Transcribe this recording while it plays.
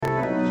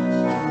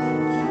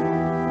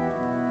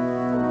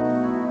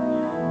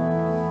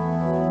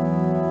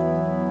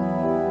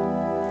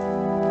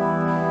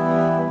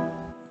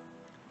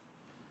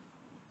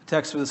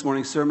text for this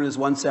morning's sermon is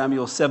 1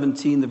 Samuel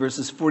 17, the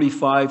verses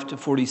 45 to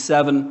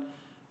 47.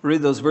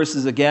 Read those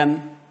verses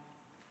again.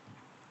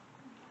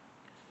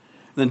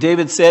 Then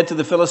David said to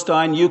the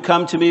Philistine, "You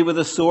come to me with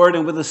a sword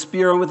and with a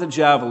spear and with a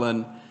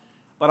javelin,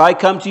 but I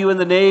come to you in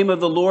the name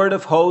of the Lord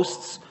of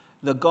hosts,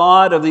 the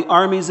God of the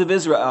armies of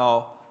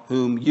Israel,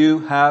 whom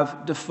you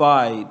have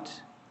defied.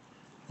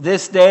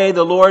 This day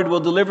the Lord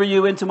will deliver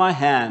you into my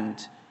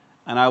hand,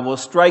 and I will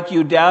strike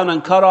you down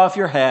and cut off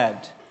your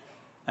head.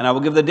 And I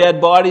will give the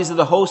dead bodies of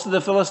the host of the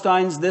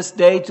Philistines this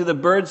day to the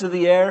birds of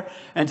the air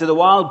and to the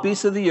wild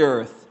beasts of the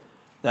earth,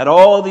 that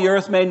all the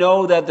earth may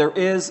know that there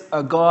is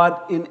a God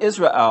in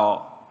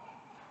Israel,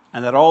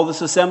 and that all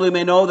this assembly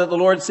may know that the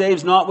Lord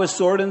saves not with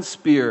sword and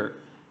spear.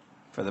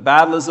 For the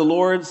battle is the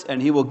Lord's,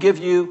 and he will give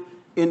you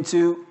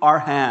into our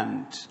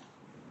hand."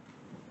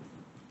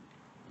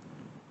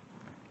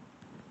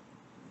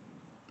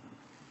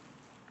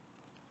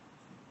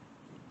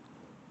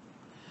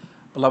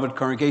 Beloved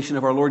congregation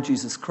of our Lord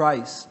Jesus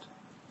Christ,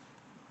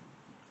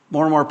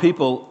 more and more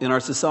people in our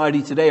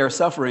society today are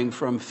suffering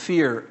from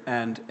fear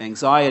and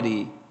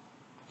anxiety.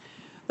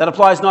 That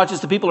applies not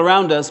just to people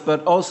around us,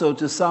 but also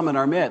to some in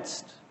our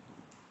midst.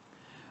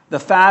 The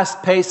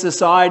fast-paced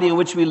society in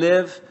which we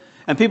live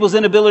and people's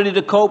inability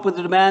to cope with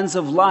the demands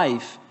of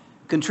life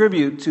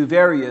contribute to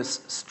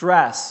various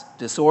stress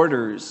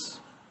disorders.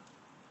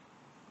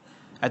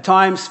 At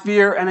times,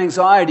 fear and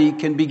anxiety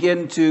can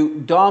begin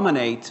to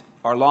dominate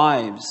our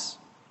lives.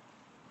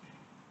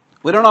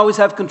 We don't always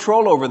have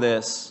control over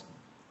this.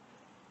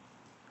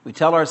 We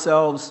tell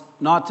ourselves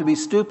not to be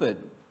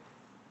stupid,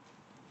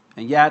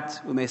 and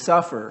yet we may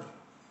suffer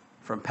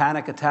from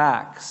panic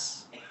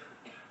attacks.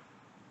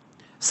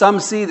 Some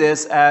see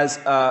this as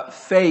a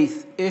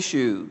faith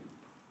issue.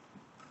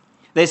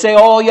 They say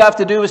all you have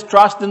to do is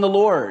trust in the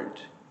Lord.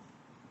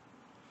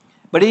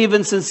 But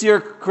even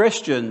sincere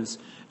Christians,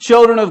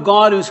 children of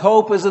God whose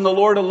hope is in the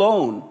Lord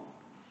alone,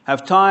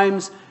 have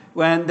times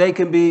when they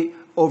can be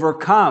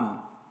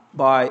overcome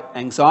by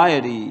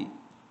anxiety.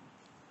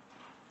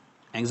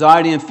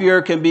 Anxiety and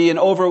fear can be an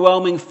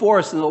overwhelming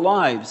force in the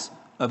lives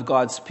of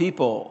God's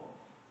people.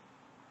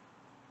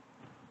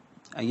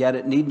 And yet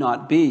it need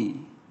not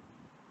be.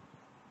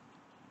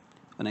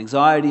 When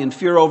anxiety and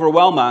fear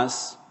overwhelm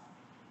us,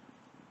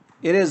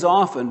 it is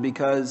often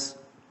because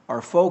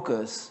our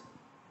focus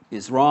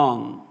is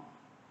wrong.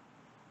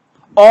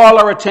 All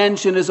our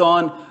attention is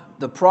on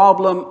the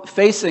problem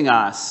facing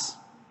us.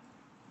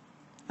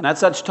 And at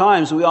such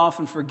times, we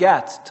often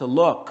forget to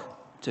look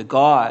to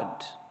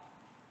God.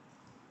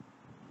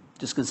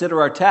 Just consider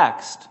our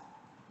text.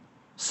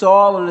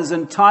 Saul and his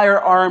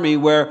entire army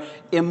were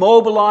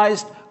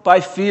immobilized by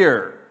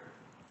fear.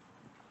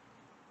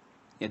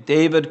 Yet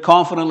David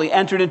confidently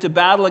entered into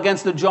battle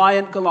against the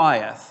giant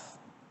Goliath.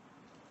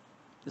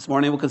 This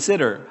morning we'll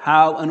consider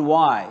how and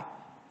why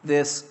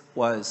this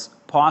was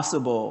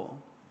possible.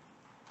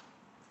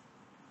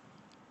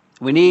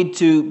 We need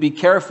to be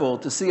careful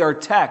to see our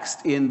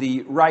text in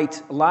the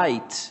right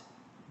light.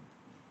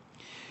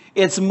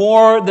 It's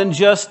more than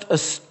just a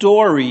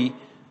story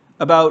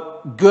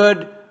about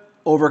good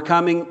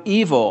overcoming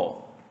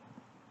evil,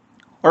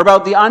 or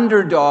about the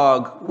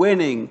underdog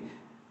winning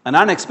an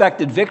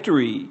unexpected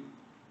victory.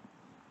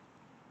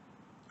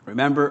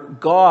 Remember,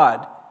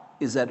 God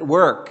is at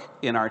work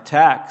in our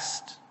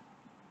text.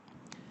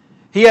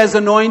 He has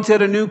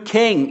anointed a new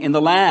king in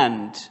the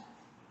land.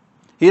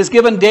 He has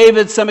given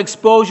David some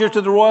exposure to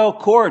the royal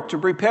court to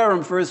prepare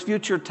him for his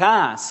future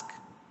task.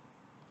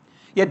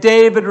 Yet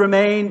David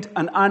remained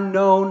an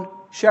unknown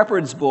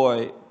shepherd's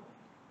boy.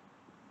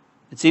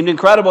 It seemed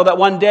incredible that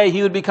one day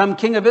he would become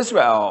king of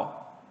Israel.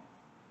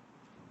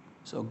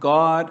 So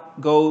God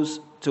goes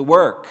to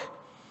work,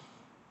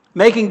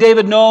 making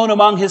David known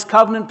among his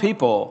covenant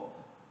people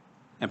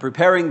and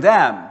preparing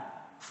them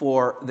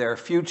for their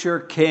future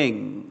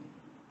king.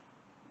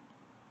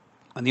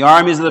 When the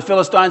armies of the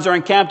Philistines are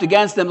encamped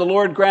against them, the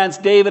Lord grants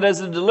David as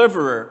a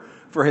deliverer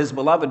for his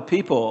beloved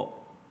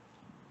people.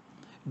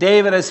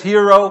 David, as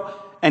hero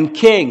and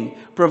king,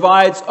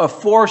 provides a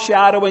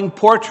foreshadowing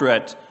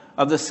portrait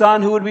of the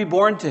son who would be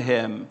born to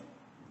him,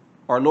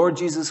 our Lord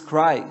Jesus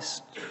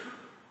Christ.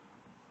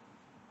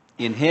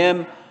 In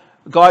him,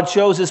 God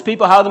shows his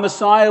people how the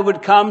Messiah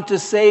would come to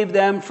save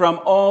them from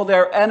all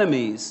their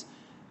enemies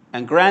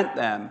and grant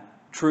them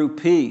true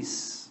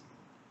peace.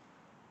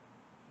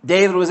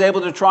 David was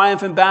able to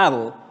triumph in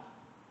battle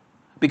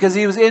because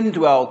he was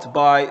indwelt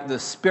by the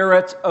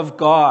Spirit of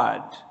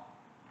God.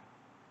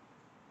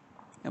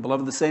 And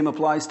beloved, the same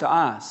applies to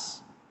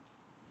us.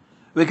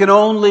 We can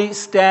only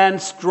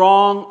stand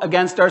strong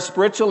against our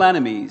spiritual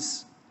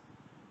enemies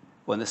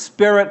when the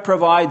Spirit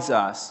provides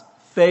us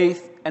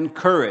faith and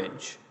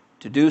courage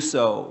to do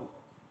so.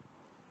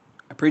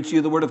 I preach to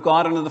you the Word of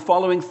God under the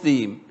following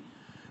theme.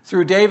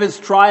 Through David's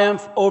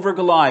triumph over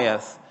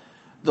Goliath,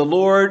 the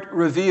Lord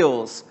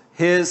reveals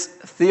his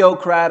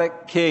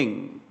theocratic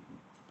king.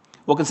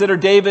 We'll consider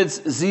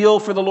David's zeal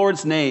for the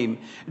Lord's name,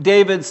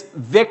 David's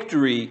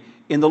victory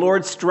in the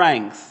Lord's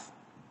strength,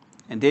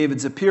 and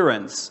David's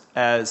appearance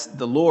as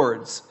the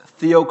Lord's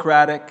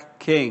theocratic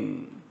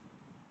king.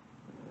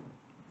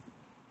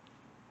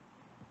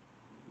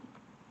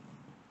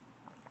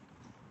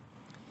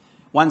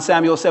 1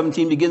 Samuel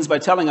 17 begins by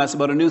telling us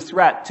about a new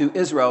threat to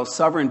Israel's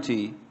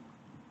sovereignty.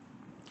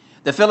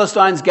 The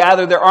Philistines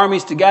gathered their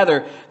armies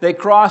together. They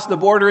crossed the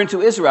border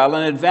into Israel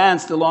and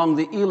advanced along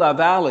the Elah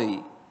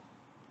Valley.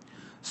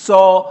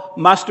 Saul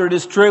mustered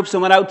his troops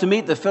and went out to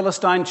meet the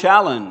Philistine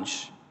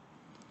challenge.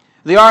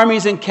 The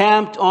armies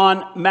encamped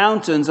on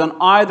mountains on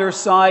either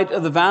side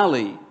of the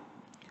valley,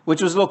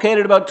 which was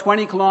located about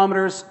 20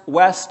 kilometers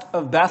west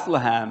of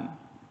Bethlehem.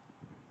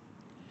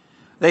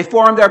 They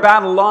formed their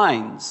battle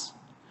lines,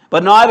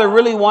 but neither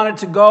really wanted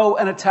to go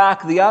and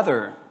attack the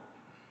other.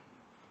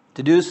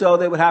 To do so,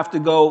 they would have to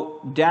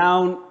go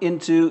down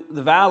into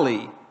the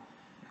valley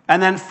and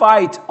then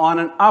fight on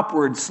an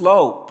upward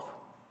slope.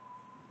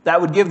 That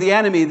would give the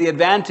enemy the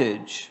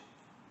advantage.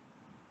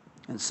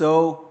 And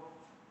so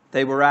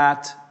they were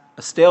at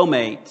a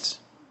stalemate.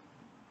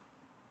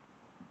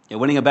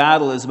 Winning a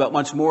battle is about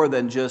much more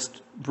than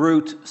just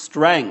brute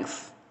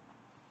strength.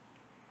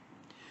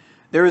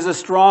 There is a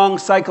strong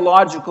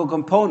psychological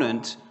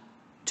component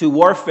to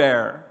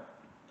warfare.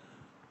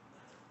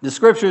 The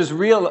scriptures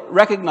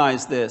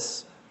recognize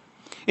this.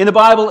 In the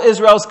Bible,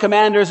 Israel's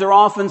commanders are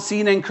often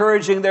seen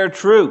encouraging their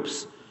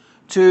troops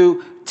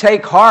to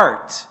take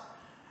heart,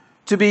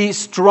 to be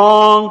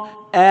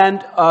strong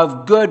and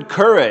of good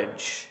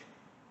courage.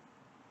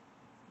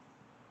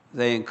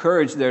 They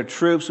encouraged their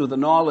troops with the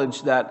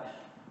knowledge that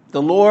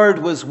the Lord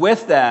was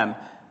with them.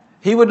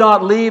 He would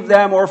not leave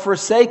them or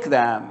forsake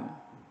them.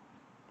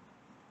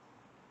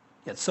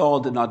 Yet Saul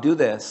did not do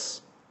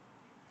this,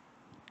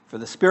 for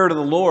the Spirit of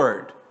the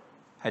Lord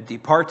had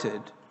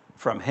departed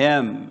from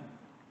him.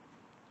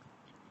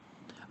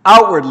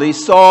 Outwardly,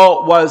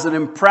 Saul was an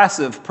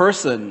impressive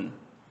person.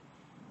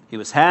 He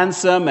was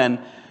handsome, and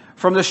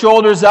from the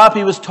shoulders up,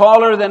 he was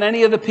taller than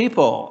any of the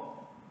people.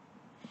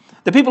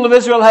 The people of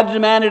Israel had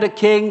demanded a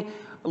king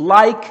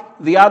like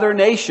the other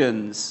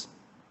nations.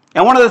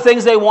 And one of the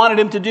things they wanted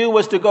him to do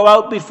was to go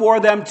out before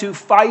them to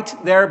fight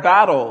their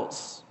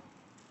battles.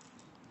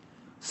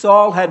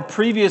 Saul had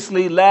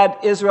previously led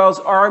Israel's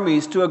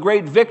armies to a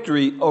great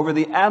victory over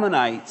the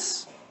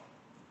Ammonites.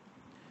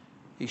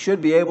 He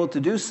should be able to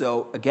do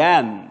so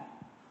again.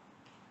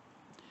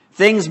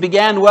 Things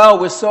began well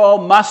with Saul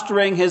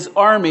mustering his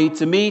army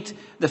to meet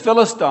the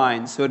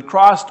Philistines who had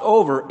crossed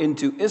over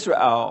into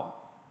Israel.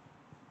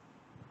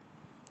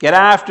 Yet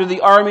after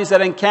the armies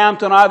had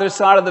encamped on either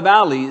side of the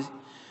valleys,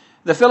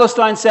 the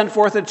Philistines sent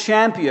forth a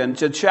champion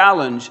to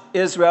challenge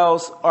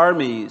Israel's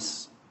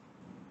armies.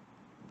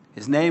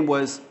 His name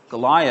was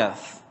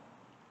Goliath.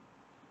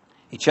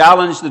 He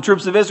challenged the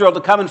troops of Israel to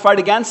come and fight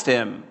against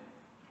him.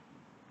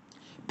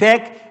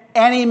 Pick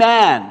any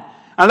man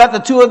and let the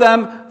two of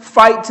them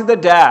fight to the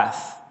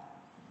death.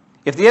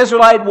 If the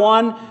Israelite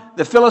won,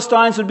 the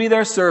Philistines would be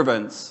their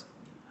servants.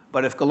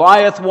 But if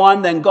Goliath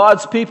won, then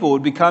God's people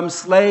would become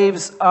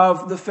slaves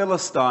of the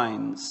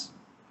Philistines.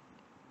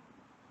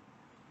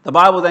 The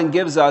Bible then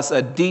gives us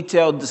a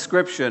detailed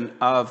description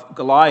of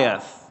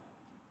Goliath.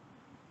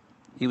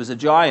 He was a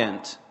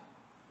giant,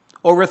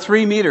 over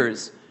 3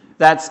 meters.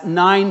 That's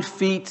 9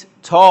 feet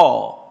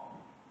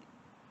tall.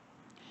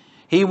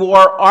 He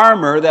wore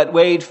armor that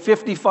weighed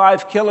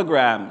 55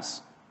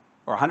 kilograms,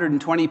 or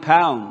 120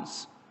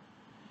 pounds.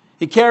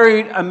 He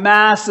carried a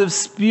massive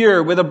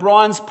spear with a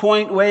bronze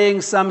point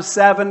weighing some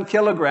 7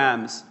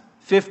 kilograms,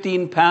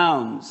 15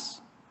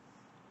 pounds.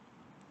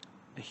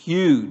 A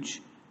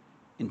huge,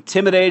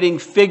 intimidating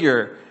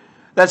figure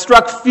that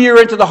struck fear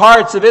into the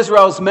hearts of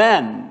Israel's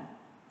men.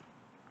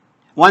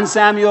 1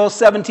 Samuel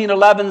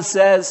 17:11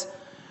 says,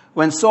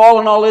 when Saul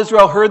and all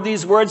Israel heard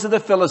these words of the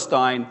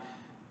Philistine,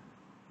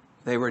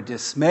 they were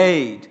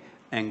dismayed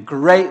and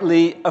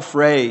greatly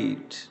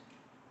afraid.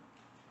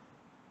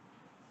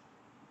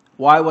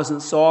 Why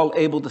wasn't Saul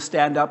able to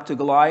stand up to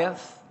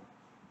Goliath?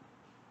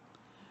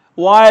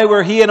 Why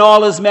were he and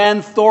all his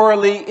men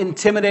thoroughly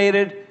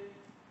intimidated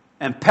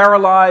and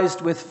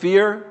paralyzed with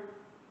fear?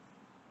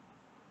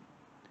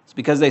 It's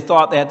because they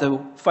thought they had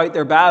to fight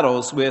their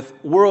battles with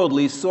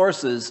worldly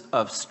sources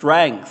of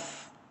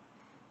strength.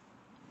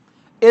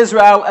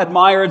 Israel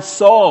admired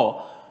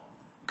Saul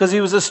because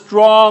he was a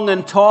strong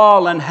and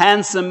tall and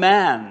handsome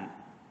man.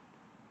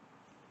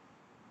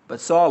 But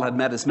Saul had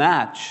met his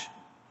match.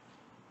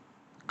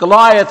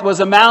 Goliath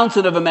was a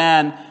mountain of a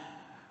man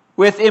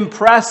with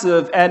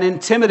impressive and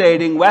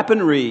intimidating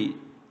weaponry.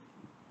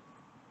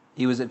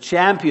 He was a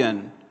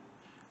champion,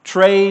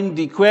 trained,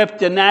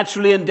 equipped, and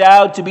naturally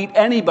endowed to beat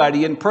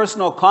anybody in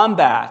personal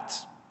combat.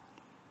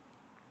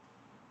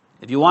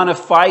 If you want to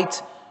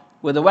fight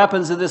with the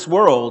weapons of this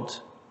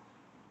world,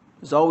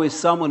 there's always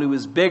someone who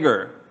is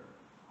bigger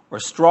or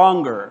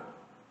stronger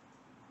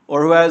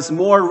or who has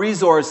more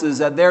resources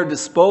at their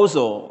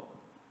disposal.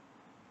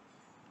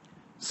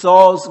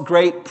 Saul's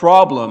great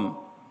problem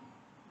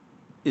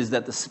is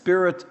that the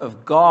Spirit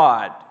of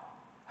God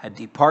had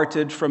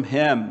departed from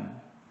him.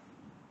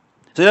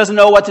 So he doesn't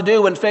know what to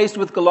do when faced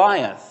with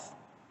Goliath.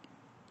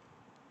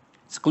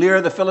 It's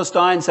clear the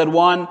Philistines had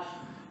won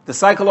the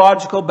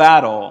psychological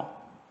battle.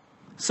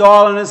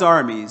 Saul and his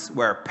armies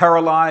were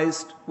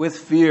paralyzed with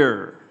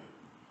fear.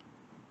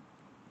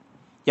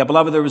 Yet,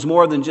 beloved, there was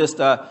more than just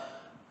a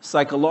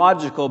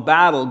psychological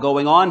battle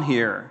going on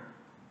here.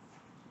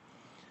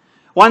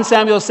 1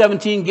 Samuel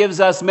 17 gives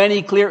us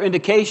many clear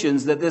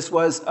indications that this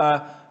was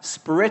a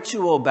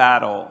spiritual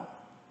battle.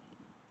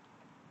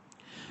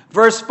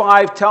 Verse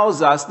 5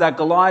 tells us that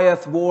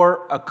Goliath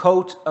wore a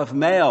coat of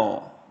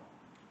mail.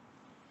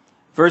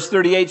 Verse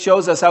 38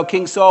 shows us how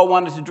King Saul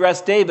wanted to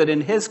dress David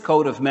in his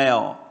coat of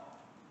mail.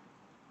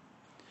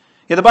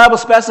 Yet the Bible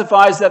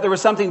specifies that there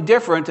was something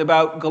different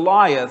about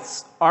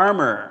Goliath's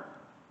armor.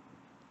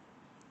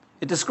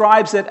 It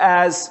describes it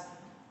as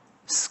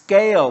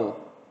scale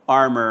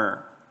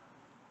armor.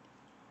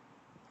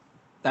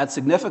 That's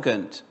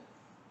significant.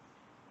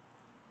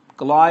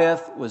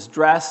 Goliath was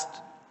dressed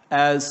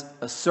as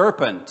a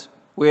serpent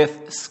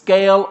with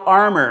scale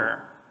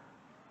armor.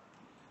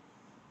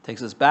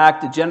 Takes us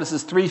back to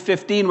Genesis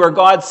 3:15, where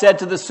God said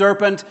to the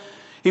serpent,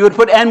 he would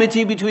put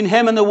enmity between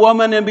him and the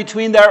woman and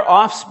between their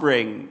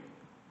offspring.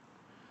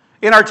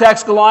 In our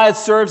text, Goliath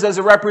serves as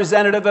a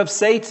representative of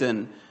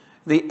Satan,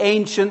 the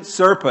ancient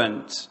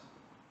serpent.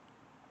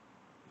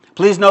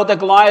 Please note that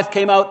Goliath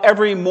came out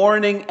every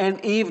morning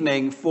and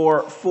evening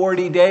for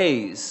 40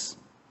 days,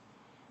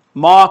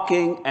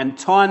 mocking and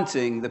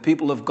taunting the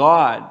people of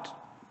God.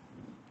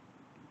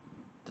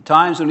 The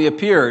times when he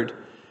appeared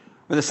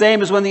were the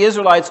same as when the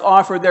Israelites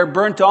offered their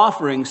burnt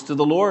offerings to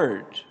the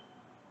Lord.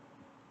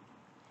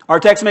 Our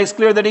text makes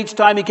clear that each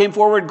time he came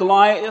forward,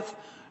 Goliath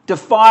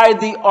defied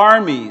the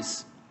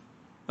armies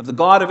of the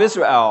God of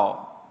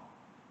Israel.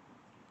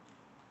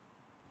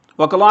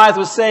 What Goliath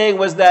was saying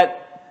was that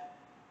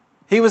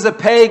he was a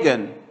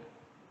pagan,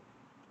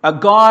 a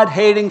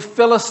God-hating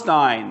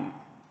Philistine.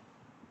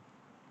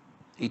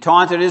 He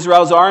taunted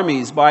Israel's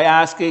armies by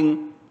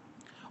asking,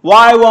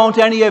 "Why won't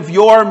any of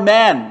your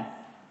men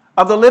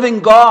of the living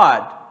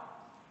God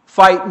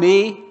fight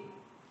me?"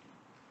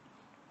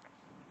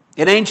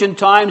 In ancient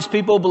times,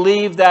 people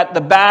believed that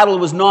the battle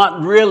was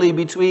not really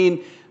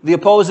between the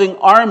opposing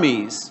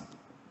armies.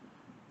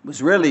 It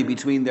was really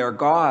between their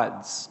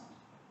gods.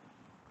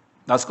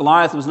 Thus,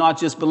 Goliath was not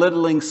just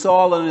belittling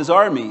Saul and his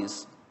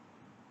armies.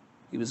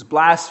 He was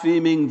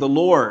blaspheming the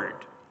Lord,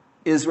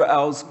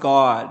 Israel's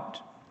God.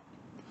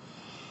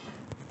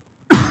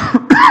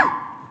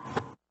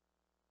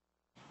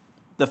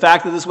 The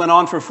fact that this went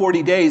on for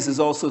 40 days is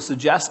also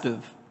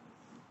suggestive.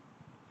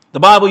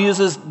 The Bible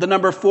uses the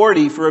number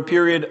 40 for a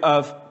period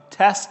of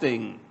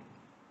testing.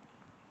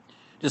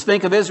 Just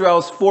think of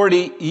Israel's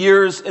 40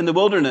 years in the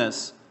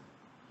wilderness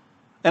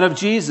and of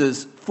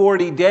Jesus'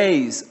 40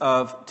 days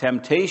of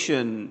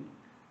temptation.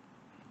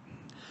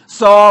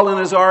 Saul and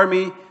his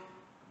army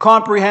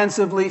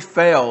comprehensively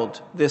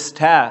failed this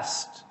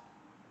test.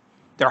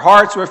 Their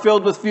hearts were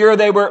filled with fear.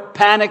 They were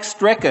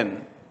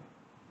panic-stricken.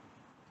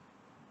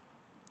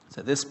 It's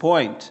at this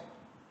point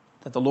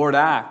that the Lord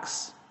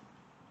acts.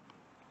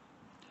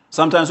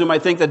 Sometimes we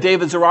might think that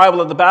David's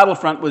arrival at the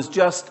battlefront was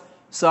just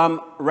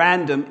some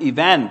random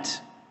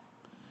event.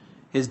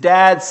 His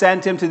dad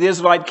sent him to the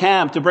Israelite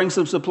camp to bring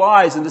some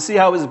supplies and to see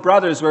how his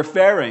brothers were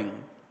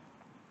faring.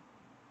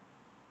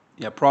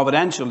 Yet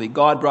providentially,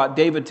 God brought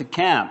David to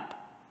camp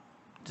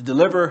to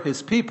deliver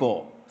his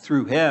people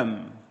through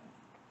him.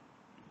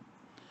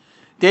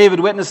 David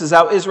witnesses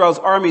how Israel's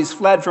armies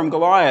fled from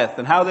Goliath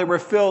and how they were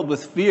filled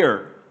with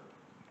fear.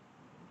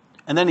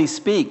 And then he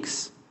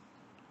speaks.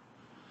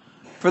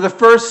 For the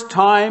first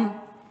time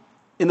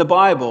in the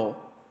Bible,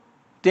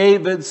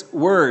 David's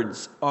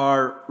words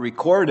are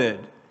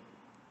recorded.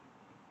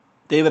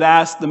 David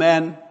asked the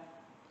men,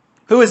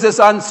 "Who is this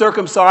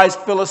uncircumcised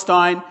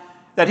Philistine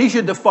that he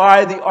should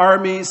defy the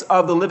armies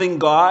of the living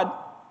God?"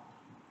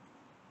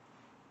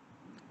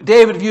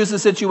 David views the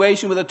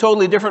situation with a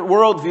totally different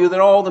worldview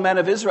than all the men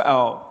of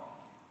Israel.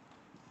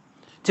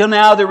 Till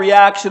now, the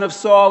reaction of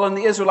Saul and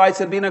the Israelites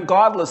had been a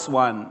godless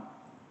one.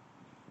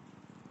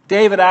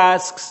 David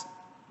asks,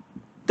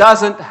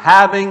 doesn't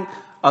having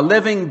a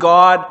living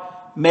God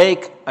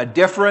make a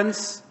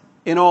difference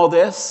in all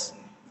this?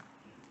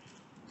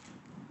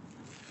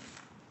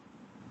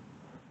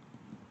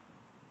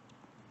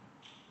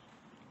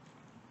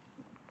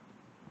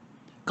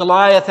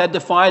 Goliath had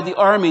defied the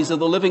armies of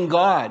the living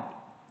God.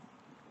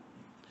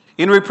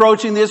 In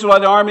reproaching the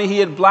Israelite army, he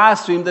had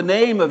blasphemed the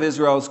name of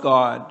Israel's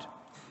God.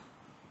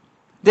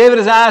 David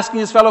is asking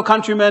his fellow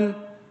countrymen,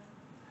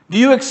 do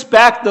you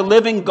expect the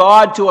living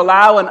God to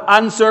allow an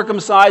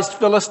uncircumcised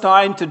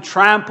Philistine to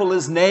trample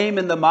his name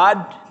in the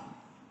mud?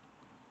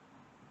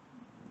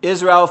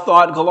 Israel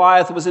thought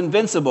Goliath was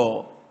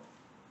invincible,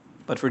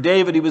 but for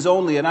David he was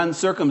only an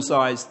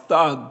uncircumcised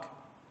thug.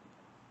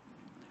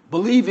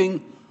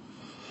 Believing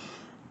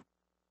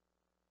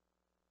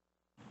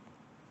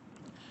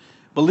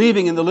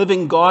in the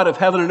living God of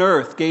heaven and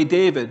earth gave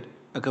David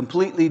a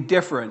completely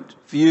different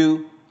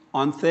view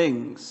on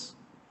things.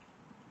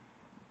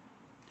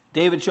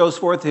 David shows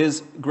forth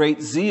his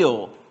great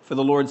zeal for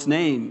the Lord's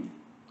name.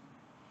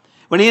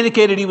 When he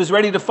indicated he was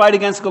ready to fight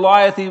against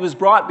Goliath, he was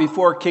brought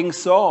before King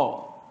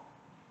Saul.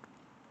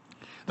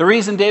 The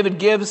reason David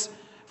gives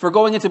for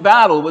going into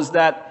battle was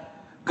that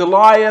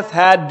Goliath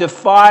had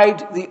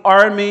defied the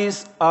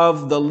armies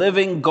of the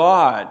living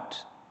God.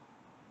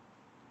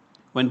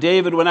 When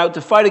David went out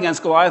to fight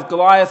against Goliath,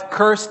 Goliath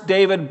cursed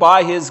David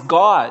by his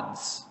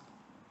gods.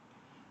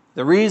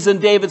 The reason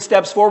David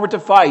steps forward to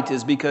fight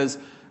is because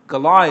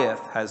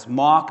Goliath has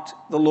mocked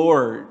the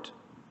Lord.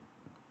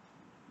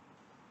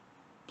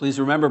 Please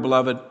remember,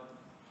 beloved,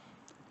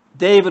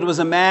 David was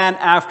a man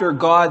after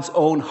God's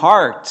own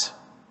heart.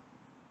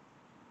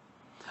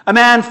 A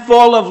man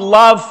full of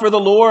love for the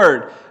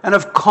Lord and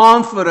of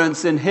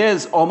confidence in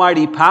his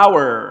almighty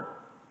power.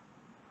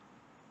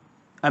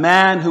 A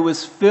man who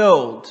was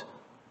filled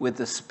with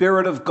the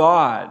Spirit of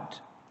God.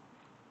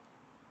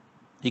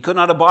 He could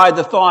not abide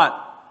the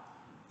thought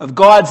of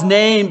God's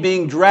name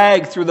being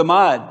dragged through the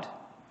mud.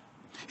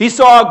 He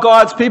saw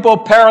God's people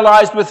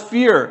paralyzed with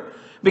fear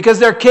because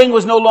their king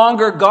was no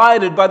longer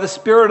guided by the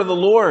Spirit of the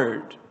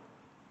Lord.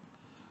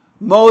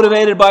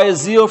 Motivated by his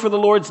zeal for the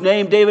Lord's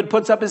name, David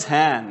puts up his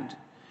hand.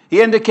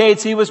 He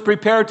indicates he was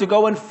prepared to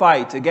go and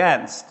fight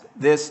against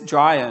this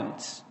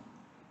giant.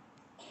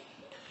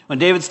 When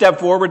David stepped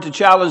forward to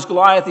challenge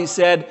Goliath, he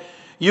said,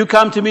 "You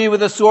come to me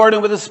with a sword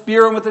and with a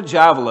spear and with a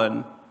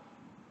javelin,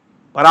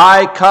 but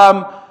I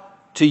come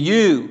to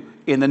you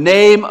in the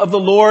name of the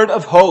Lord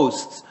of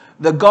hosts,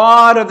 the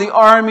God of the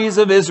armies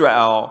of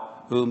Israel,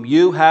 whom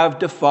you have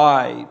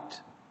defied."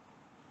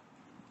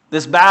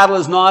 This battle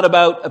is not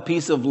about a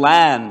piece of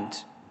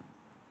land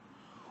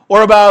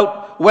or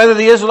about whether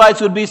the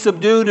Israelites would be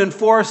subdued and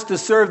forced to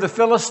serve the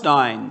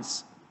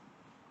Philistines.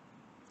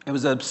 It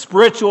was a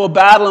spiritual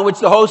battle in which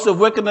the hosts of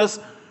wickedness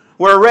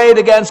were arrayed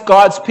against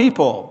God's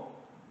people,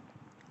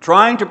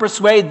 trying to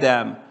persuade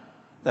them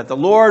that the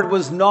Lord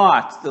was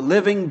not the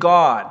living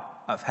God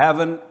of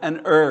heaven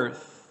and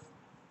earth.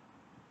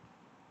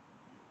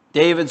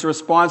 David's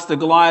response to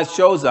Goliath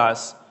shows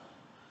us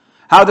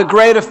how the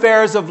great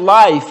affairs of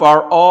life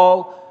are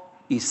all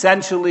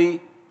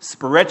essentially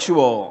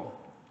spiritual.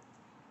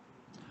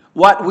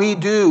 What we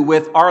do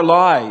with our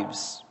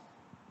lives,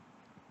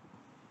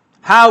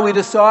 how we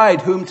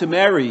decide whom to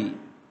marry,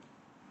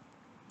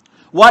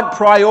 what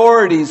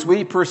priorities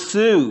we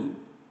pursue,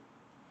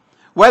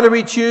 whether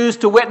we choose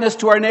to witness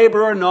to our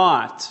neighbor or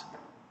not,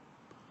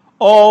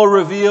 all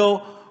reveal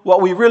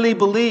what we really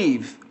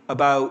believe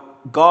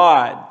about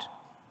God.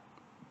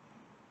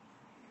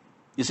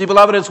 You see,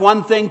 beloved, it's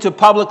one thing to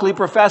publicly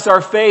profess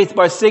our faith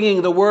by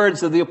singing the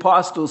words of the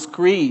Apostles'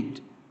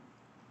 Creed.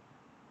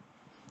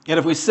 Yet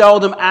if we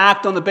seldom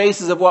act on the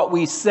basis of what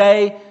we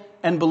say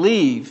and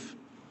believe,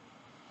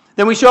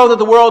 then we show that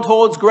the world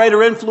holds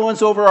greater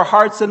influence over our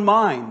hearts and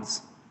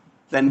minds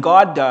than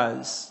God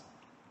does.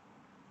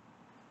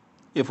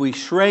 If we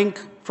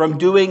shrink from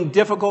doing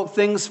difficult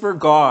things for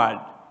God,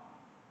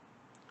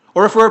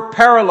 or if we're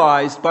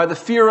paralyzed by the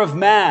fear of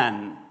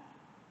man,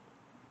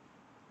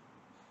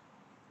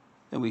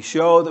 then we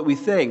show that we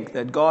think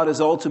that God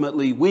is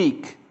ultimately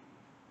weak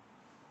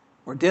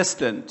or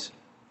distant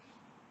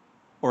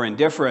or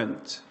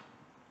indifferent.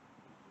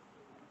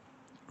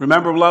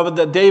 Remember, beloved,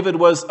 that David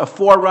was a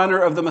forerunner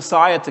of the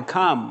Messiah to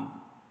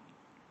come.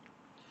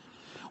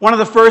 One of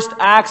the first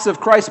acts of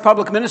Christ's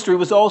public ministry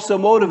was also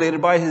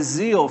motivated by his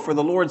zeal for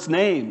the Lord's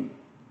name.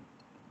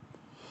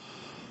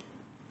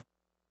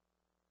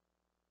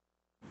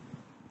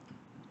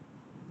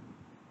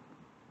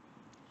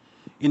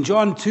 In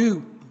John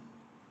 2,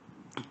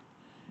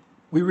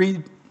 we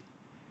read,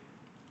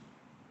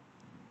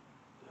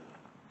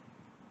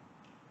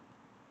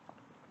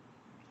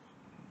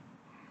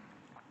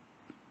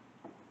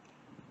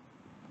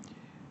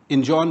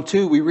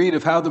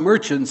 of how the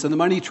merchants and the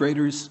money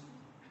traders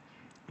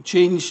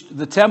changed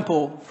the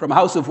temple from a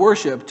house of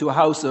worship to a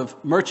house of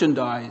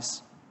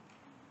merchandise.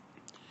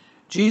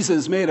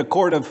 Jesus made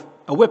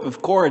a whip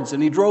of cords,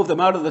 and he drove them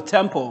out of the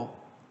temple.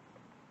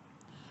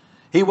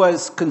 He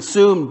was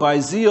consumed by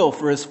zeal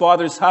for his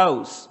Father's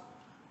house,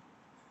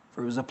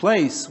 for it was a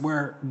place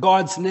where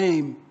God's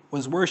name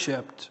was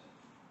worshipped.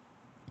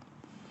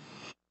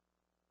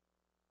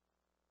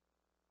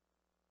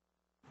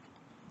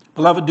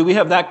 Beloved, do we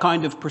have that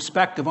kind of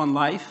perspective on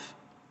life?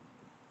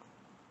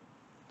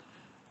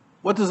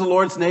 What does the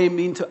Lord's name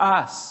mean to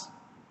us?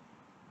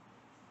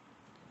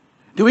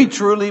 Do we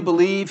truly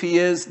believe he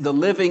is the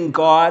living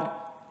God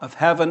of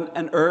heaven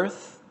and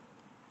earth?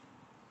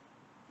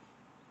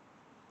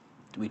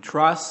 Do we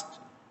trust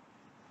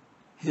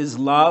his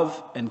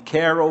love and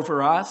care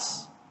over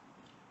us?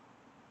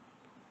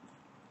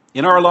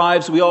 In our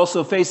lives, we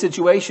also face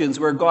situations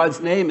where God's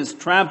name is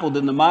trampled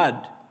in the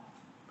mud,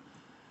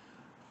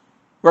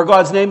 where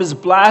God's name is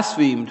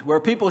blasphemed, where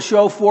people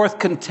show forth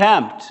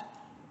contempt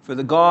for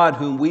the God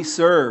whom we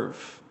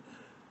serve.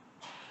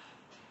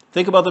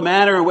 Think about the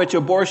manner in which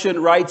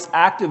abortion rights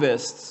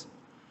activists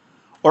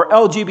or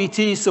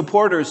LGBT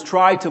supporters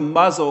try to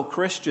muzzle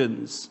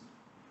Christians.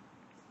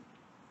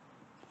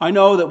 I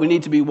know that we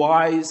need to be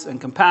wise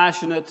and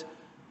compassionate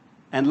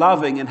and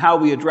loving in how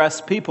we address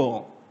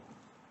people,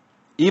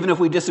 even if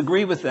we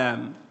disagree with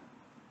them.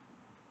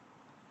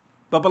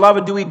 But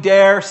beloved, do we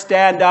dare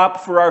stand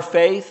up for our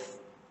faith?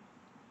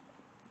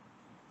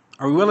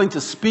 Are we willing to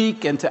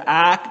speak and to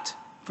act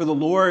for the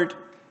Lord,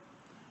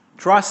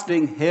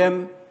 trusting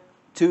Him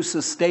to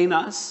sustain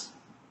us?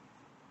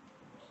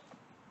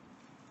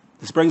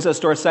 This brings us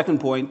to our second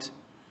point,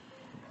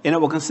 and it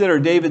will consider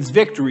David's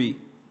victory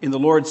in the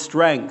Lord's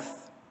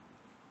strength.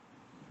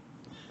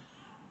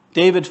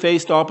 David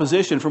faced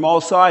opposition from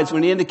all sides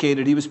when he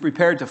indicated he was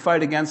prepared to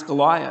fight against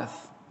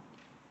Goliath.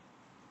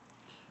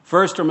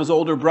 First, from his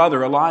older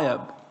brother,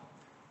 Eliab.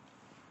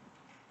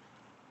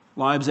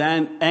 Eliab's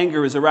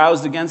anger is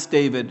aroused against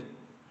David.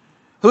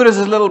 Who does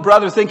his little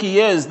brother think he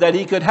is that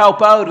he could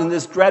help out in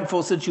this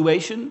dreadful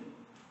situation?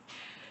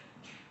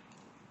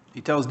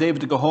 He tells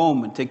David to go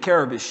home and take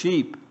care of his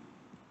sheep.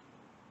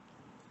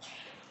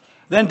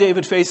 Then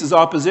David faces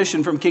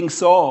opposition from King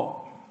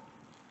Saul.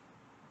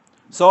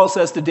 Saul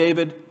says to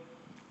David,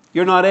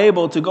 "You're not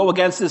able to go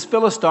against this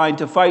Philistine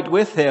to fight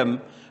with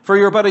him, for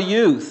you're but a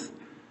youth.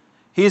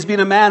 He has been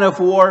a man of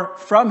war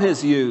from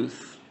his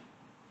youth."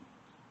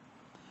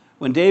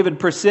 When David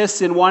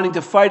persists in wanting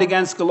to fight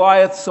against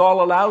Goliath,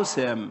 Saul allows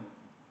him.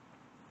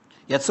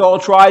 Yet Saul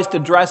tries to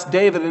dress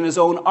David in his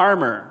own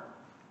armor.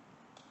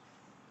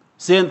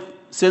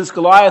 Since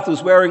Goliath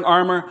was wearing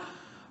armor,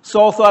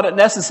 Saul thought it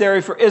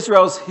necessary for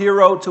Israel's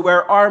hero to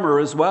wear armor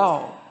as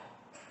well.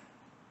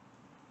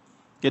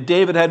 Yet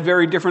David had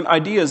very different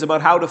ideas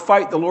about how to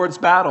fight the Lord's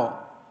battle.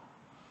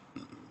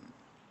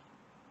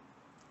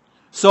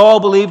 Saul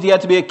believed he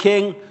had to be a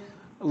king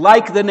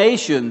like the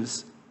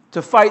nations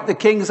to fight the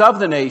kings of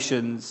the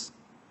nations.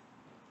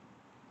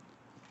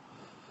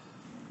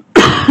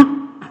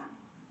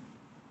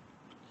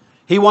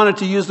 He wanted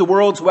to use the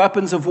world's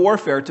weapons of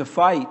warfare to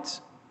fight.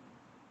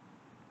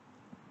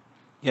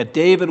 Yet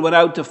David went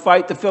out to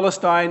fight the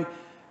Philistine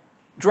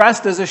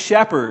dressed as a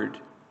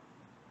shepherd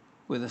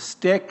with a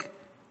stick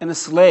and a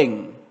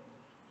sling,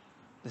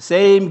 the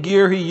same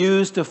gear he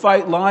used to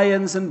fight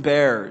lions and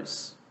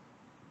bears.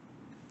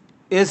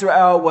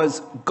 Israel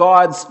was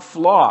God's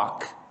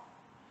flock,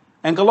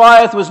 and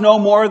Goliath was no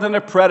more than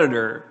a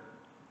predator.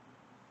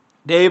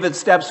 David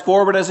steps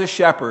forward as a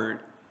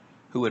shepherd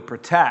who would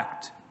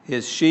protect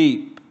his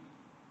sheep.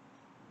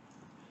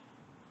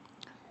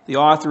 The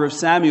author of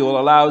Samuel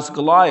allows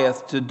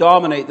Goliath to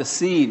dominate the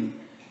scene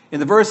in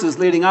the verses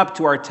leading up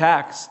to our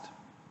text.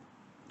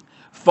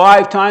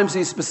 5 times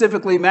he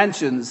specifically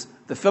mentions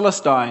the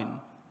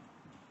Philistine.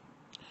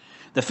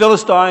 The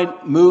Philistine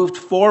moved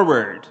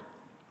forward.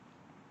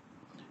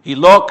 He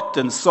looked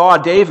and saw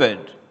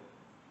David.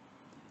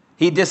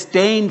 He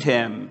disdained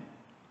him.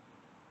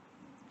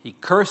 He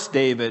cursed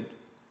David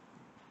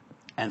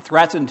and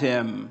threatened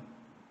him.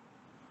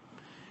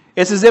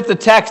 It's as if the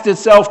text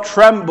itself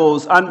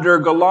trembles under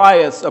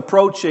Goliath's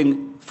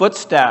approaching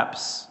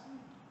footsteps.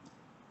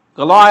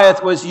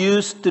 Goliath was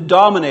used to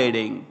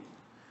dominating,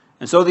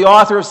 and so the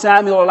author of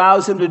Samuel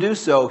allows him to do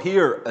so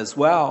here as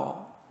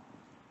well.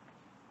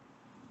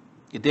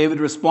 Yet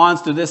David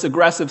responds to this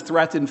aggressive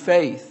threat in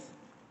faith.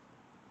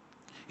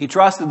 He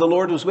trusted the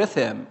Lord was with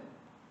him.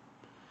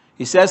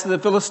 He says to the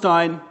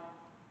Philistine,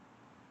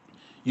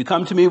 "You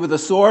come to me with a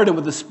sword and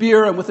with a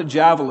spear and with a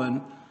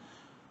javelin,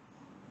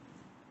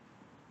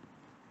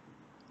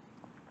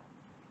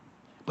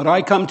 but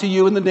I come to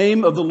you in the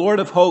name of the Lord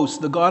of hosts,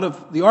 the God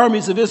of the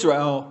armies of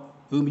Israel,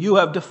 whom you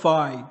have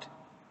defied."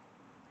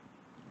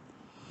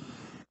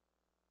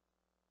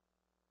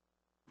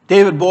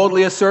 David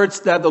boldly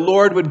asserts that the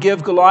Lord would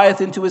give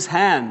Goliath into his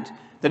hand,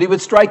 that he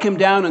would strike him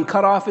down and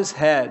cut off his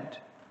head.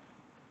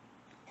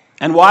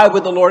 And why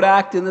would the Lord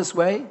act in this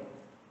way?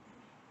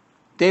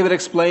 David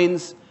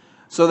explains,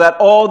 so that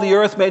all the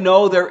earth may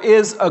know there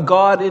is a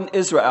God in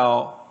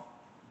Israel,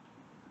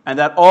 and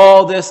that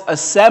all this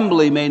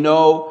assembly may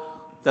know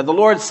that the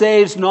Lord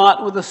saves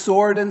not with a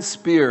sword and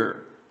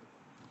spear.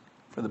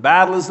 For the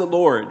battle is the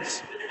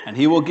Lord's, and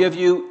he will give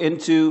you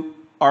into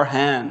our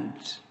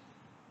hand.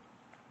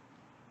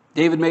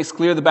 David makes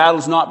clear the battle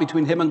is not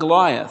between him and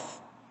Goliath.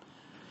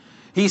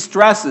 He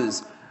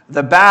stresses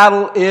the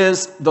battle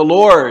is the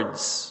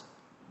Lord's.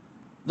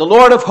 The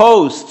Lord of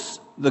hosts,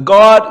 the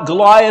God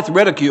Goliath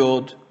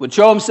ridiculed, would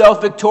show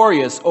himself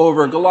victorious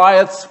over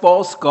Goliath's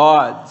false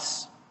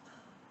gods.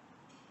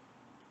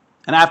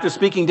 And after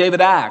speaking,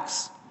 David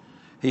acts.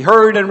 He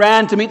hurried and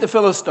ran to meet the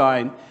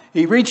Philistine.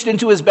 He reached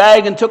into his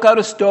bag and took out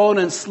a stone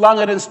and slung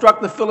it and struck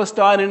the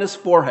Philistine in his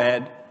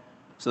forehead.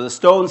 So the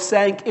stone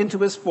sank into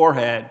his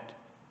forehead.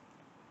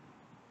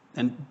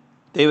 And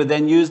David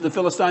then used the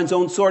Philistine's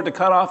own sword to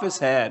cut off his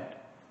head.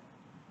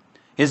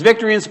 His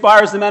victory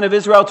inspires the men of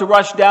Israel to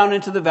rush down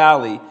into the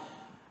valley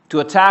to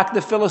attack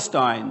the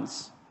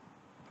Philistines.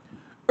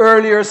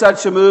 Earlier,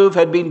 such a move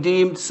had been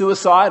deemed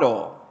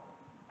suicidal.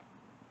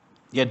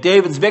 Yet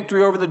David's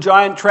victory over the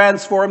giant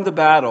transformed the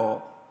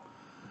battle.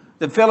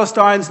 The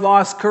Philistines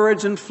lost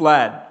courage and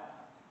fled.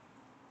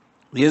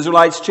 The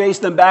Israelites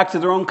chased them back to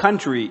their own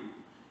country,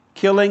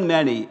 killing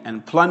many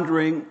and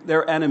plundering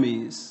their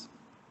enemies.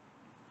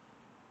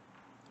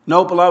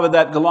 Note, beloved,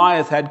 that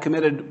Goliath had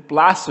committed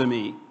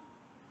blasphemy,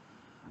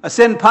 a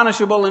sin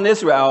punishable in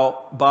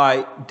Israel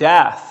by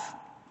death.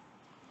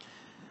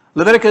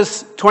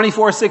 Leviticus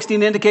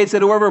 24:16 indicates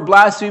that whoever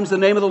blasphemes the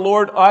name of the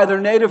Lord, either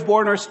native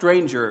born or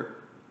stranger,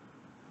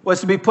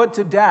 was to be put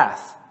to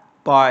death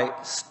by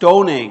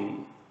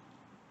stoning.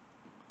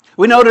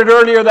 We noted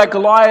earlier that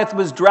Goliath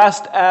was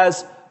dressed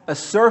as a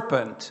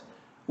serpent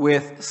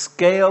with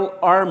scale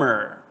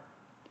armor.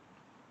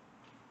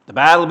 The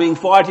battle being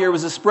fought here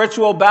was a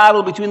spiritual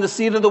battle between the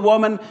seed of the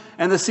woman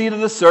and the seed of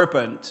the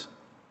serpent.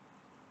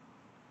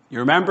 You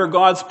remember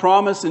God's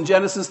promise in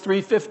Genesis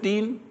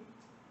 3:15?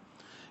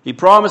 He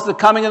promised the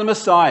coming of the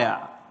Messiah.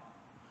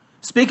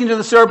 Speaking to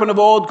the serpent of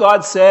old,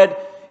 God said,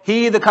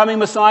 "He, the coming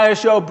Messiah,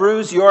 shall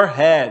bruise your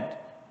head,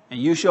 and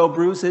you shall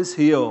bruise his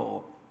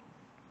heel."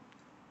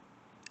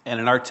 And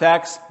in our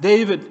text,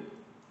 David,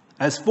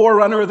 as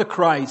forerunner of the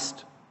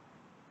Christ,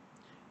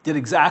 did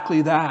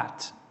exactly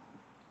that.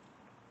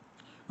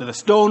 With a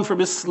stone from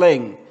his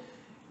sling,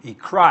 he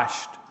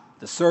crushed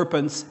the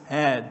serpent's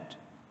head.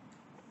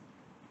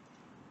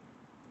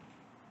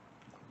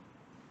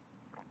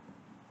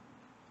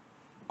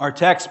 Our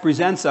text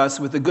presents us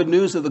with the good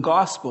news of the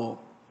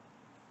gospel.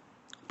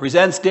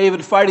 Presents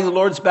David fighting the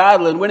Lord's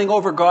battle and winning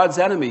over God's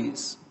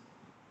enemies.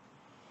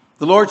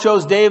 The Lord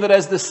chose David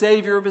as the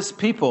Savior of his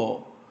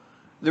people,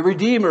 the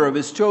Redeemer of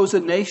his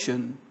chosen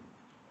nation.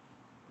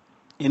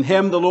 In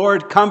him, the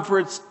Lord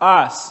comforts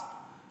us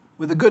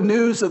with the good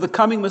news of the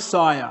coming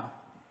Messiah.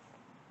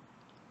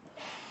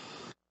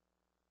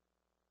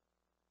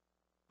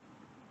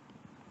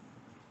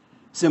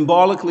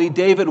 Symbolically,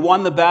 David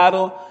won the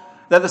battle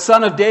that the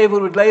son of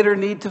David would later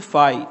need to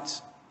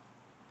fight.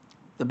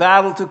 The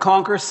battle to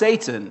conquer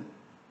Satan,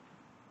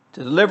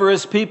 to deliver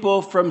his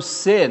people from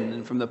sin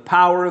and from the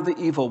power of the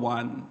evil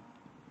one.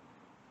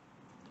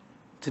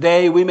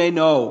 Today we may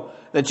know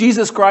that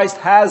Jesus Christ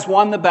has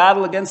won the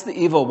battle against the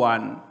evil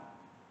one.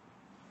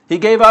 He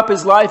gave up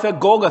his life at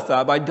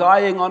Golgotha by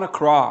dying on a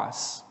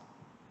cross.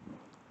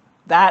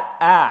 That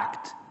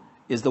act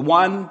is the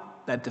one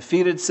that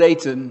defeated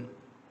Satan.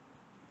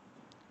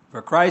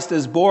 For Christ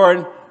has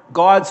borne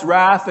God's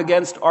wrath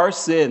against our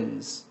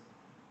sins.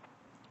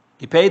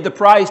 He paid the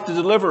price to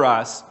deliver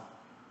us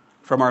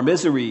from our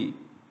misery.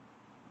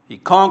 He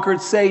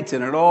conquered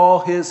Satan and all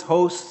his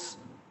hosts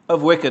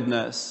of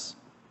wickedness.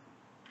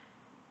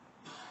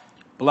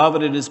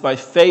 Beloved, it is by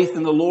faith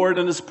in the Lord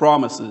and his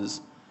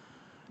promises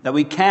that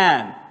we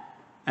can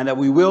and that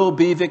we will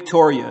be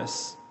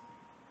victorious.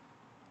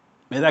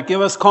 May that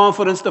give us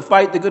confidence to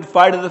fight the good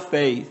fight of the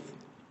faith.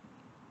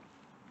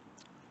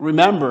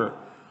 Remember,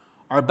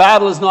 our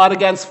battle is not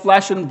against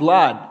flesh and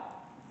blood,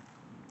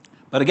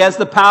 but against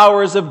the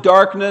powers of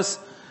darkness,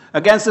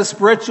 against the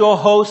spiritual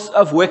hosts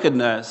of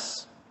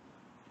wickedness.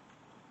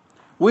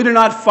 We do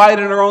not fight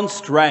in our own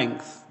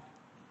strength.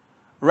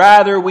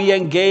 Rather, we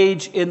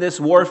engage in this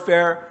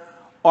warfare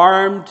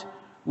armed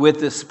with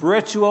the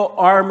spiritual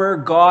armor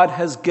God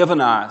has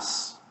given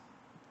us.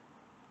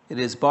 It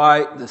is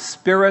by the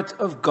Spirit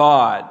of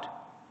God,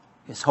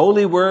 his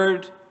holy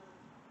word,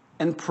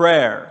 and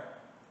prayer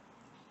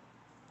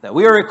that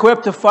we are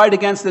equipped to fight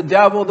against the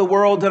devil, the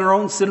world, and our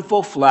own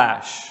sinful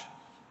flesh.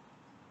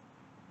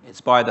 It's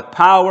by the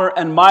power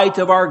and might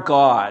of our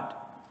God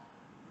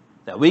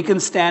that we can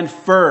stand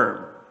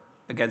firm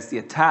against the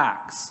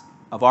attacks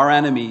of our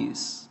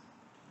enemies.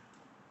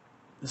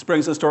 This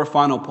brings us to our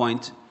final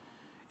point,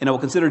 and I will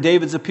consider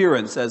David's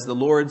appearance as the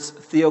Lord's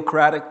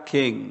theocratic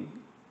king.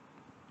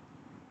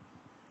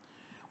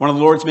 One of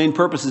the Lord's main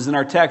purposes in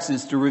our text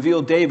is to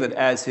reveal David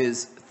as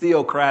his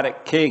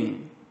theocratic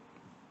king.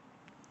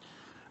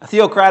 A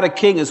theocratic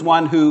king is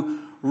one who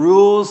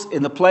rules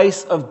in the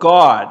place of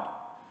God,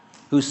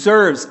 who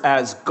serves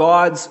as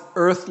God's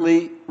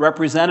earthly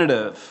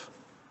representative.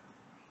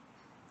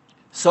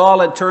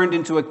 Saul had turned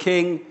into a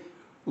king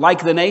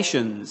like the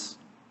nations.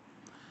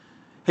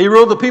 He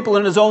ruled the people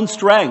in his own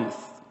strength.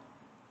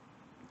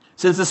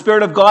 Since the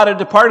Spirit of God had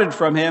departed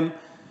from him,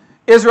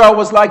 Israel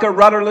was like a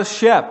rudderless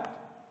ship.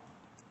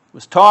 It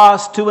was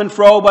tossed to and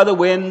fro by the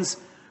winds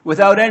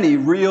without any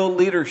real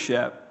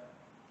leadership.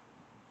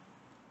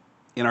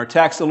 In our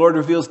text, the Lord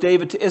reveals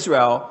David to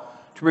Israel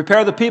to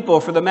prepare the people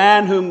for the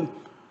man whom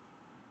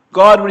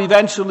God would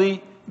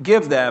eventually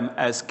give them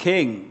as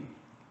king.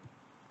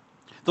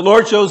 The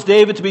Lord chose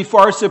David to be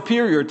far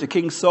superior to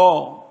King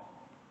Saul.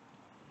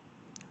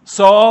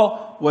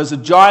 Saul was a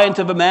giant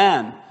of a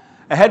man,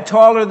 a head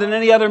taller than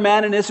any other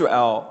man in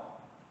Israel.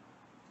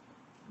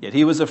 Yet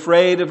he was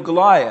afraid of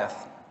Goliath,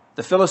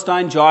 the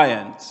Philistine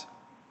giant.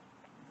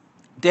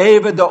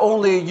 David, the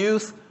only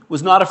youth,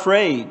 was not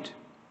afraid.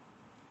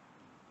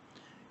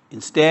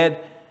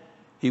 Instead,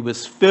 he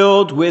was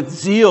filled with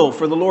zeal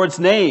for the Lord's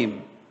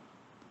name,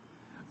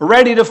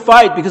 ready to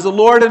fight because the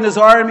Lord and his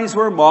armies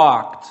were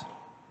mocked.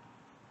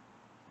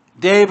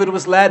 David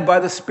was led by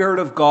the Spirit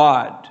of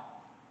God.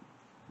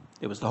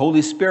 It was the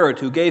Holy Spirit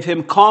who gave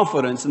him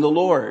confidence in the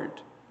Lord,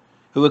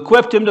 who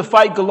equipped him to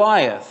fight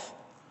Goliath,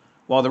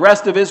 while the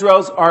rest of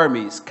Israel's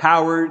armies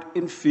cowered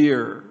in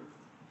fear.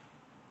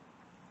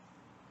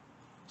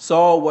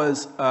 Saul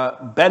was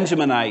a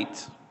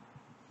Benjaminite.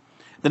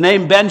 The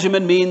name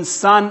Benjamin means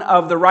son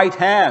of the right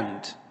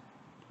hand.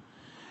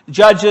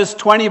 Judges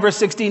 20 verse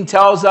 16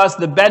 tells us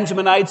the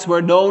Benjaminites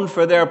were known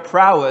for their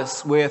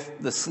prowess with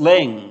the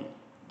sling.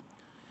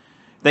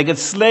 They could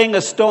sling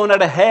a stone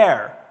at a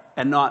hair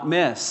and not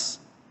miss.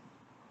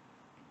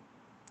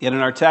 Yet in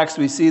our text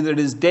we see that it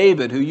is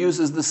David who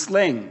uses the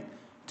sling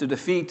to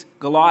defeat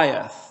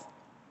Goliath.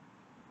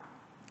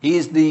 He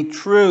is the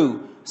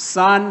true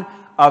son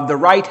of the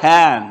right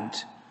hand,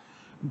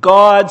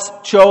 God's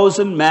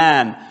chosen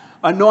man,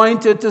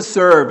 anointed to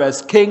serve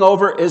as king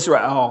over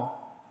Israel.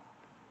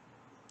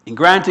 In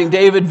granting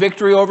David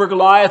victory over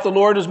Goliath, the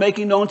Lord was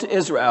making known to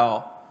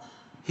Israel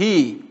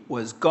he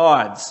was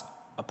God's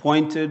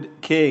appointed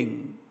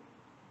king.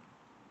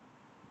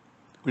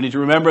 We need to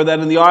remember that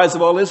in the eyes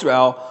of all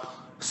Israel,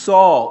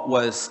 Saul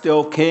was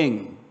still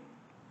king.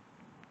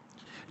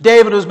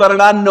 David was but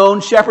an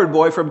unknown shepherd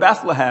boy from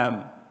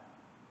Bethlehem.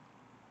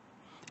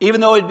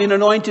 Even though he'd been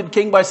anointed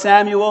king by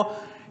Samuel,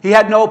 he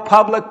had no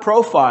public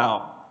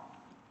profile.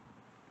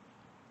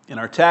 In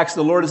our text,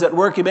 the Lord is at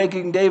work in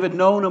making David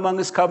known among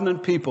his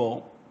covenant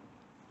people.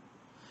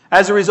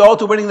 As a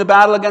result of winning the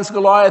battle against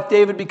Goliath,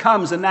 David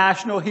becomes a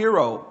national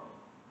hero.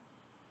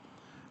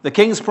 The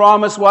king's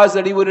promise was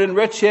that he would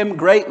enrich him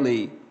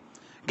greatly,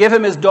 give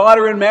him his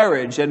daughter in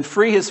marriage, and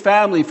free his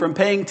family from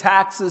paying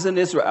taxes in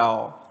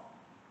Israel.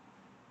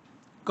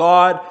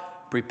 God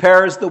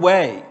prepares the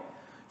way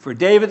for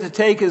David to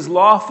take his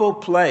lawful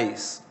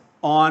place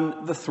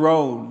on the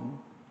throne.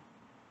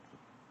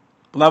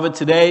 Beloved,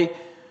 today,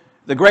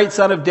 the great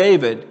Son of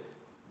David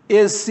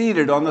is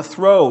seated on the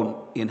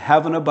throne in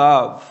heaven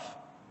above.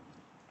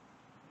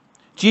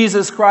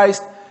 Jesus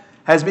Christ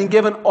has been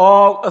given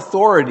all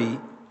authority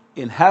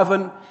in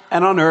heaven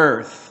and on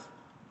earth.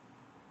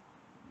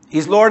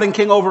 He's Lord and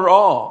King over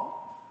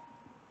all,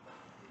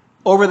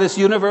 over this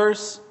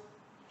universe,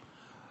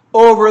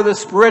 over the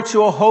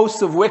spiritual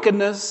hosts of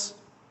wickedness,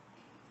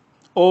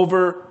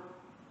 over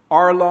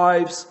our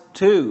lives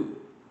too.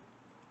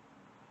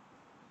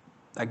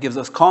 That gives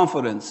us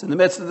confidence in the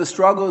midst of the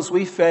struggles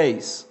we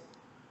face,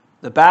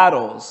 the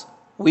battles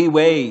we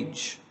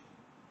wage.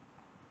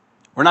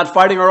 We're not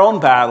fighting our own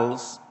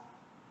battles.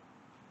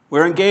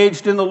 We're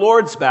engaged in the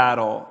Lord's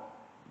battle.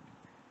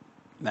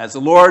 And as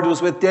the Lord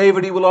was with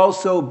David, he will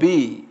also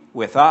be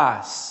with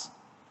us.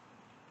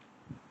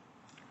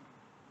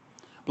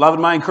 Beloved,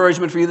 my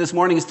encouragement for you this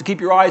morning is to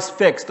keep your eyes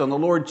fixed on the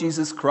Lord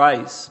Jesus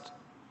Christ,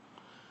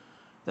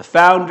 the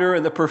founder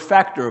and the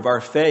perfecter of our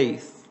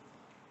faith.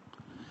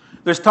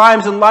 There's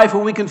times in life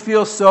when we can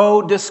feel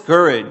so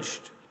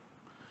discouraged,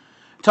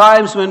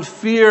 times when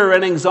fear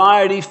and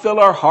anxiety fill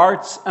our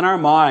hearts and our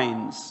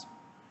minds,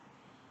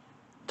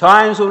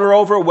 times when we're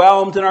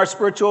overwhelmed in our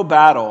spiritual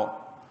battle,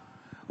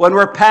 when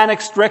we're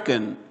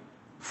panic-stricken,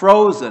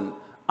 frozen,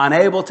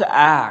 unable to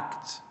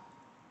act.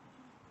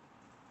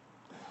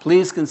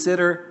 Please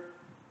consider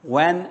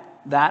when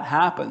that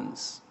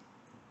happens.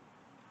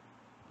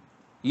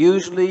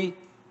 Usually,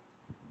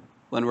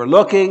 when we're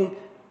looking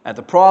at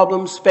the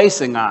problems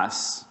facing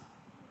us,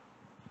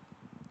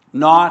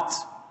 not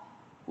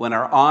when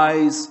our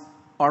eyes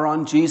are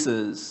on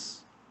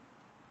Jesus.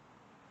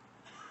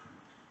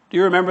 Do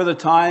you remember the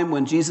time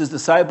when Jesus'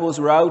 disciples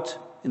were out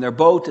in their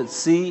boat at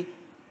sea?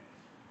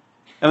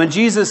 And when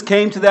Jesus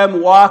came to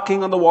them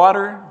walking on the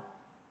water,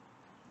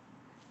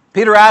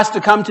 Peter asked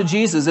to come to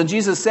Jesus, and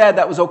Jesus said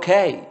that was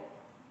okay.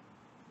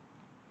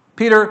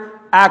 Peter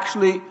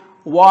actually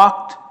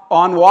walked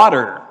on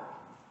water.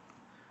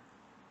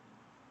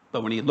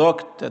 But when he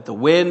looked at the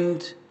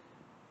wind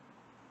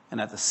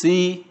and at the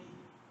sea,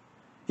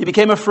 he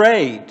became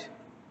afraid, and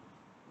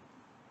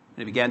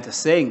he began to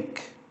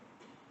sink.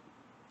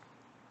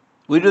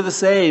 We do the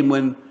same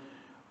when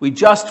we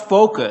just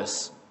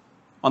focus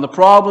on the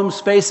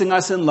problems facing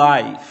us in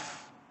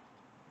life.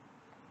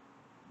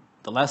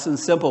 The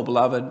lesson's simple,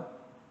 beloved.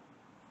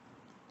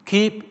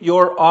 Keep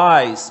your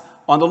eyes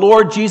on the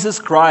Lord Jesus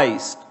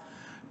Christ.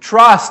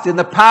 Trust in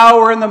the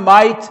power and the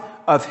might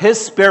of his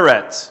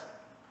Spirit.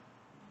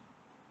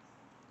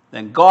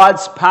 Then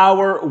God's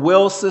power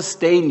will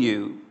sustain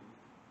you.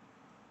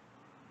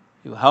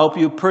 He will help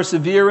you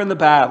persevere in the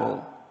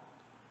battle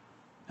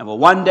and will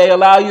one day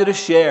allow you to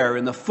share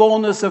in the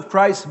fullness of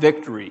Christ's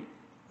victory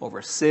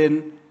over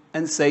sin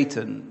and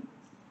Satan.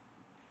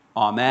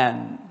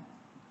 Amen.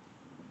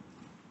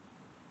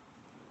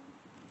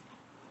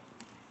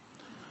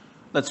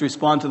 Let's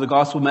respond to the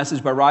gospel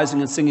message by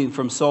rising and singing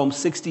from Psalm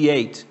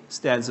 68,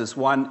 stanzas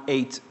 1,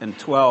 8, and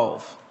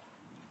 12.